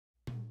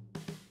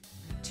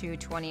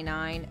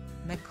229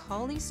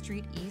 Macauly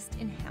Street East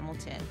in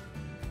Hamilton,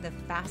 the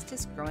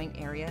fastest growing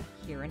area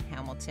here in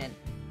Hamilton.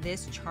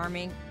 This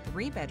charming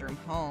 3-bedroom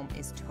home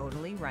is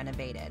totally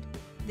renovated.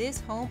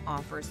 This home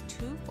offers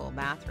 2 full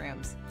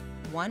bathrooms,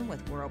 one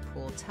with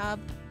whirlpool tub,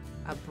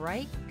 a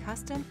bright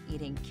custom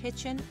eating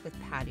kitchen with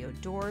patio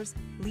doors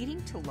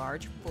leading to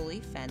large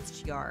fully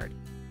fenced yard.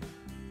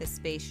 The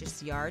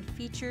spacious yard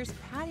features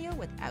patio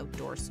with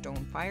outdoor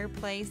stone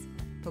fireplace,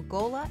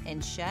 pergola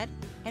and shed,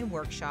 and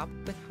workshop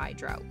with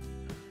hydro.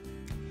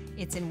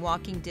 It's in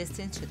walking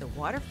distance to the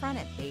waterfront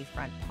at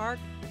Bayfront Park,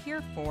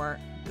 Pier 4,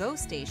 GO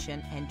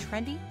Station, and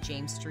trendy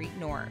James Street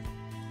North.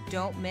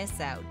 Don't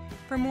miss out.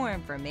 For more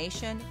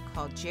information,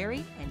 call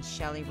Jerry and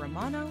Shelley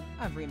Romano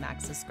of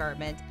Remax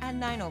Escarpment at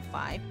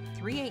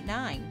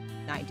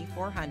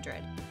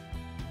 905-389-9400.